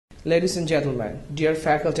Ladies and gentlemen, dear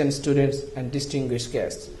faculty and students and distinguished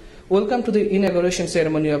guests, welcome to the inauguration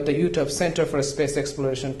ceremony of the UTEP Center for Space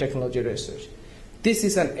Exploration Technology Research. This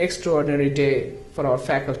is an extraordinary day for our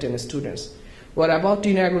faculty and students. We're about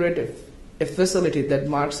to inaugurate a facility that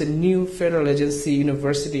marks a new federal agency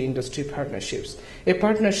university-industry partnerships, a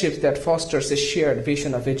partnership that fosters a shared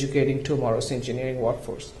vision of educating tomorrow's engineering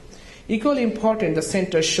workforce. Equally important, the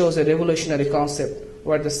center shows a revolutionary concept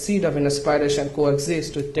where the seed of an aspiration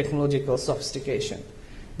coexists with technological sophistication.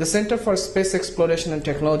 The Center for Space Exploration and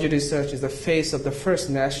Technology Research is the face of the first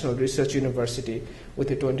national research university with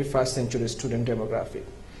a 21st century student demographic.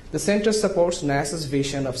 The center supports NASA's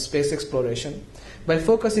vision of space exploration by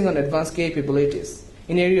focusing on advanced capabilities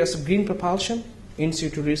in areas of green propulsion,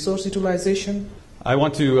 in-situ resource utilization. I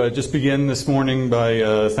want to just begin this morning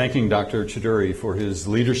by thanking Dr. Chiduri for his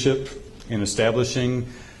leadership in establishing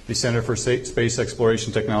the Center for Space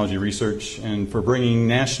Exploration Technology Research and for bringing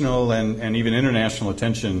national and even international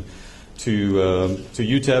attention to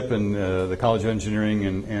UTEP and the College of Engineering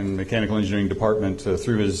and Mechanical Engineering Department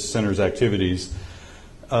through his center's activities.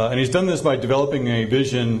 And he's done this by developing a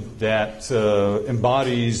vision that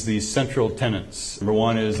embodies these central tenets. Number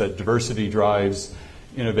one is that diversity drives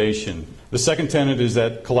innovation. The second tenet is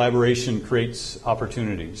that collaboration creates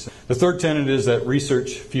opportunities. The third tenet is that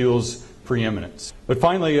research fuels preeminence. But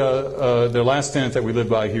finally, the last tenet that we live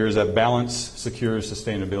by here is that balance secures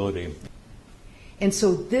sustainability. And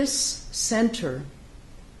so this center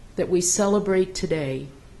that we celebrate today,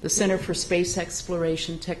 the Center for Space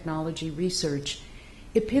Exploration Technology Research,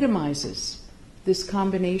 epitomizes this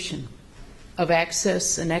combination of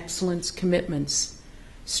access and excellence commitments,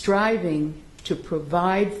 striving to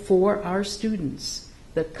provide for our students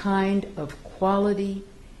the kind of quality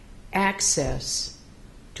access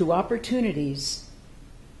to opportunities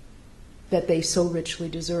that they so richly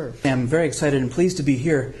deserve. I'm very excited and pleased to be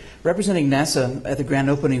here representing NASA at the grand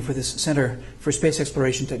opening for this Center for Space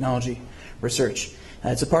Exploration Technology Research.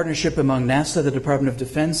 It's a partnership among NASA, the Department of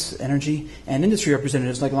Defense, Energy, and industry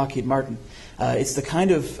representatives like Lockheed Martin. It's the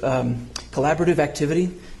kind of collaborative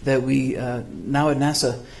activity that we now at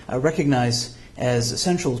NASA recognize as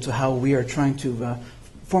essential to how we are trying to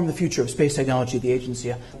form the future of space technology at the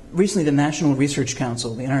agency. Recently, the National Research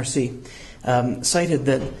Council, the NRC, cited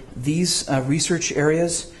that these research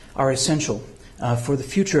areas are essential for the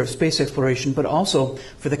future of space exploration, but also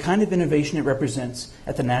for the kind of innovation it represents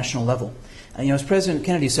at the national level. As President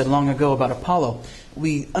Kennedy said long ago about Apollo,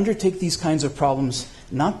 we undertake these kinds of problems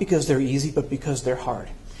not because they're easy, but because they're hard.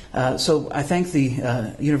 So I thank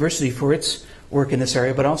the university for its work in this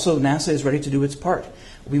area, but also NASA is ready to do its part.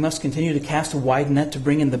 We must continue to cast a wide net to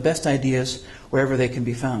bring in the best ideas wherever they can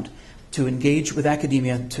be found, to engage with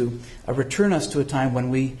academia, to return us to a time when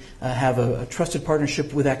we have a trusted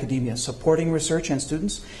partnership with academia, supporting research and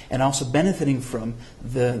students, and also benefiting from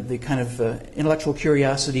the kind of intellectual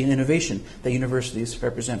curiosity and innovation that universities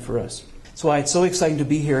represent for us. That's why it's so exciting to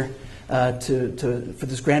be here for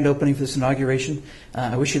this grand opening, for this inauguration.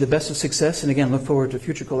 I wish you the best of success, and again, look forward to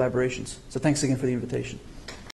future collaborations. So thanks again for the invitation.